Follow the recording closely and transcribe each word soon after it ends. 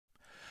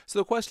So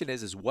the question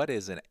is what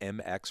is an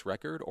MX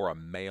record or a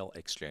mail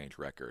exchange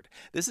record?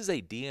 This is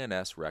a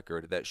DNS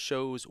record that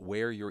shows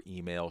where your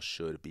email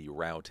should be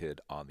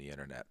routed on the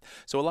internet.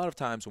 So a lot of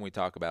times when we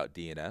talk about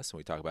DNS and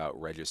we talk about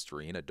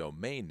registering a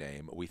domain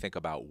name, we think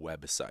about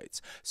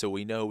websites. So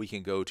we know we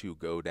can go to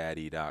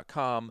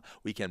GoDaddy.com,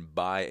 we can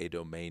buy a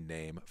domain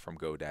name from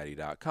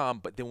GoDaddy.com,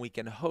 but then we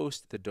can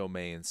host the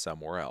domain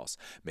somewhere else.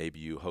 Maybe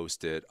you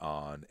host it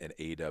on an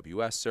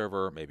AWS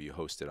server, maybe you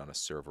host it on a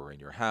server in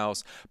your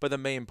house, but the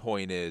main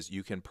point is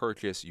you can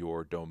purchase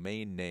your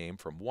domain name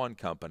from one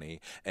company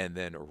and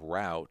then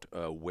route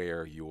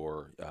where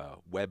your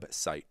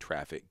website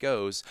traffic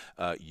goes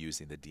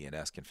using the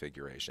DNS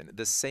configuration.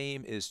 The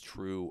same is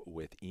true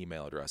with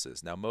email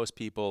addresses. Now, most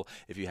people,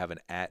 if you have an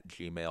at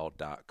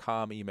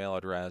gmail.com email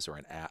address or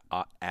an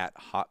at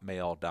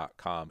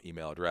hotmail.com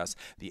email address,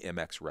 the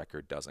MX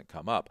record doesn't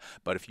come up.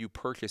 But if you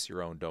purchase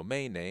your own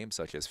domain name,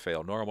 such as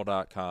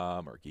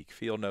failnormal.com or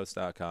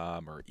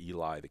geekfieldnotes.com or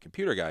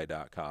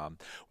elithecomputerguy.com,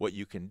 what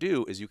you can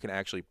do is you can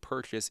actually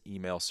purchase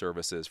email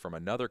services from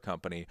another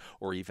company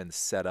or even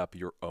set up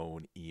your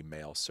own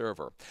email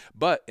server.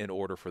 But in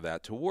order for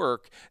that to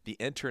work, the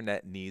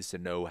internet needs to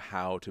know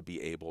how to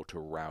be able to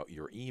route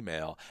your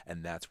email,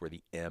 and that's where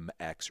the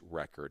MX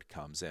record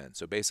comes in.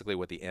 So basically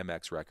what the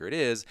MX record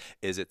is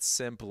it's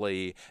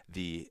simply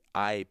the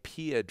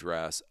IP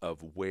address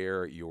of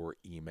where your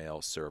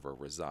email server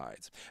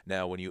resides.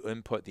 Now, when you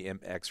input the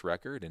MX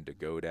record into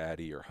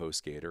GoDaddy or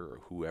HostGator or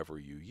whoever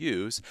you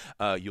use,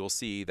 you'll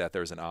see that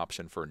there's an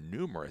option for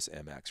numerous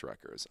MX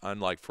records.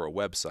 Unlike for a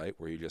website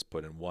where you just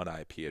put in one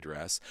IP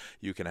address,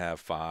 you can have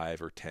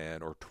 5 or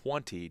 10 or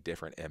 20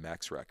 different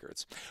MX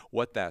records.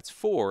 What that's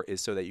for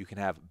is so that you can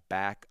have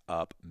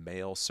backup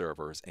mail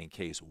servers in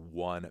case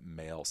one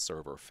mail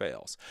server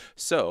fails.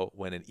 So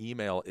when an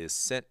email is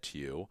sent to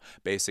you,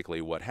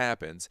 basically what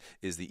happens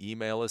is the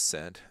email is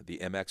sent, the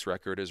MX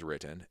record is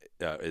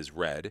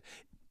read,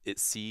 it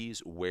sees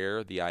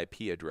where the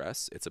IP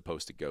address it's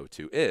supposed to go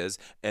to is,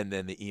 and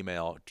then the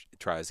email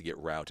tries to get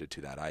routed to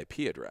that IP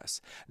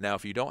address. Now,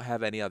 if you don't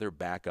have any other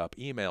backup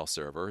email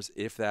servers,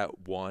 if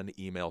that one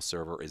email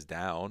server is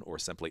down or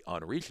simply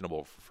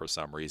unreachable for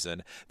some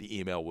reason, the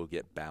email will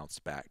get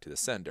bounced back to the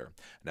sender.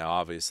 Now,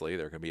 obviously,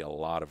 there can be a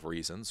lot of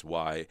reasons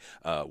why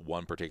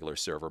one particular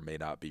server may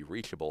not be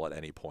reachable at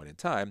any point in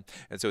time.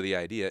 And so the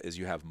idea is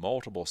you have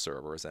multiple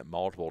servers at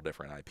multiple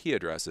different IP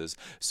addresses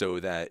so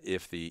that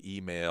if the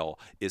email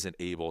isn't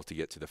able to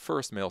get to the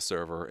first mail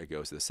server, it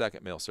goes to the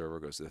second mail server,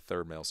 goes to the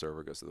third mail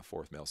server, goes to the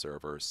fourth mail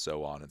server,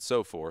 so on and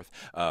so forth,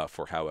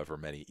 for however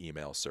many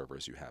email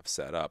servers you have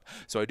set up.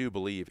 So I do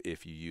believe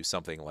if you use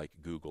something like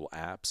Google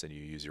Apps and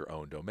you use your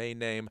own domain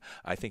name,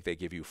 I think they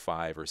give you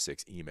 5 or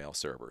 6 email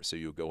servers. So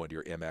you go into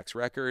your MX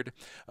record,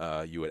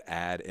 you would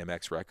add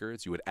MX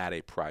records, you would add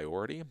a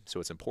priority. So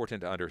it's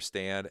important to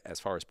understand as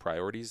far as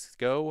priorities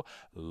go,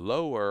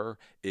 lower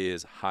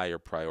is higher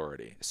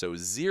priority. So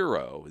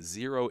zero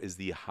is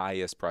the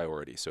highest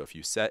priority. So if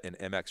you set an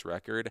MX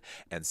record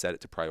and set it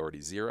to priority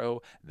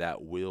 0,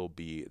 that will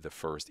be the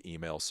first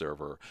email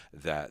server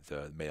that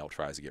the mail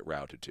tries to get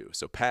routed to.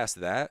 So past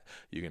that,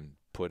 you can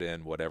put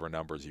in whatever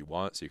numbers you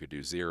want. So you could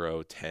do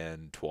 0,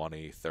 10,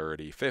 20,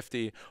 30,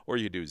 50, or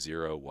you do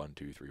 0, 1,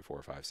 2, 3,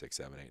 4, 5, 6,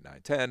 7, 8, 9,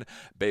 10.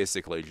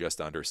 Basically, just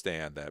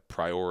understand that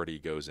priority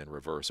goes in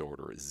reverse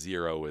order.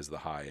 0 is the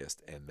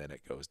highest, and then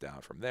it goes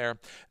down from there.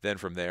 Then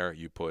from there,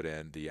 you put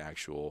in the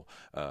actual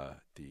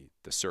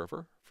the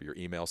server for your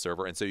email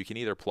server. And so you can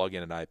either plug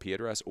in an IP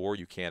address or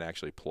you can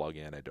actually plug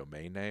in a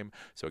domain name.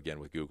 So again,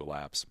 with Google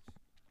Apps,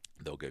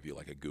 they'll give you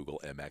like a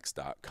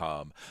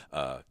googlemx.com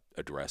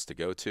address to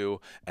go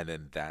to, and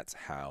then that's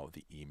how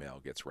the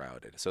email gets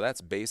routed. So that's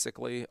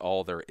basically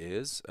all there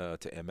is to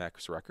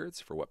MX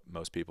records for what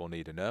most people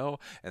need to know.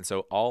 And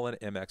so all an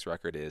MX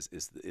record is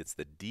it's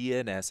the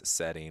DNS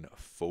setting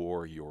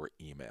for your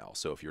email.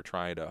 So if you're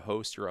trying to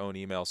host your own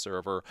email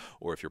server,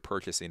 or if you're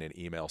purchasing an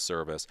email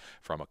service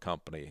from a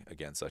company,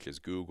 again, such as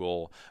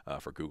Google,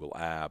 for Google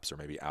Apps, or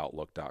maybe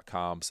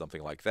Outlook.com,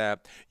 something like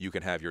that, you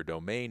can have your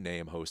domain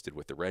name hosted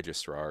with the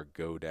registrar,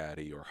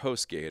 GoDaddy or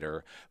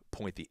HostGator,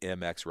 point the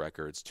MX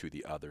records to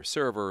the other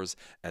servers,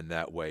 and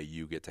that way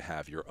you get to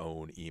have your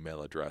own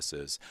email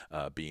addresses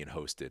being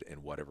hosted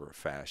in whatever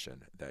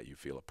fashion that you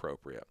feel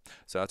appropriate.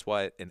 So that's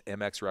why an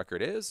MX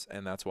record is,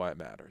 and that's why it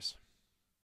matters.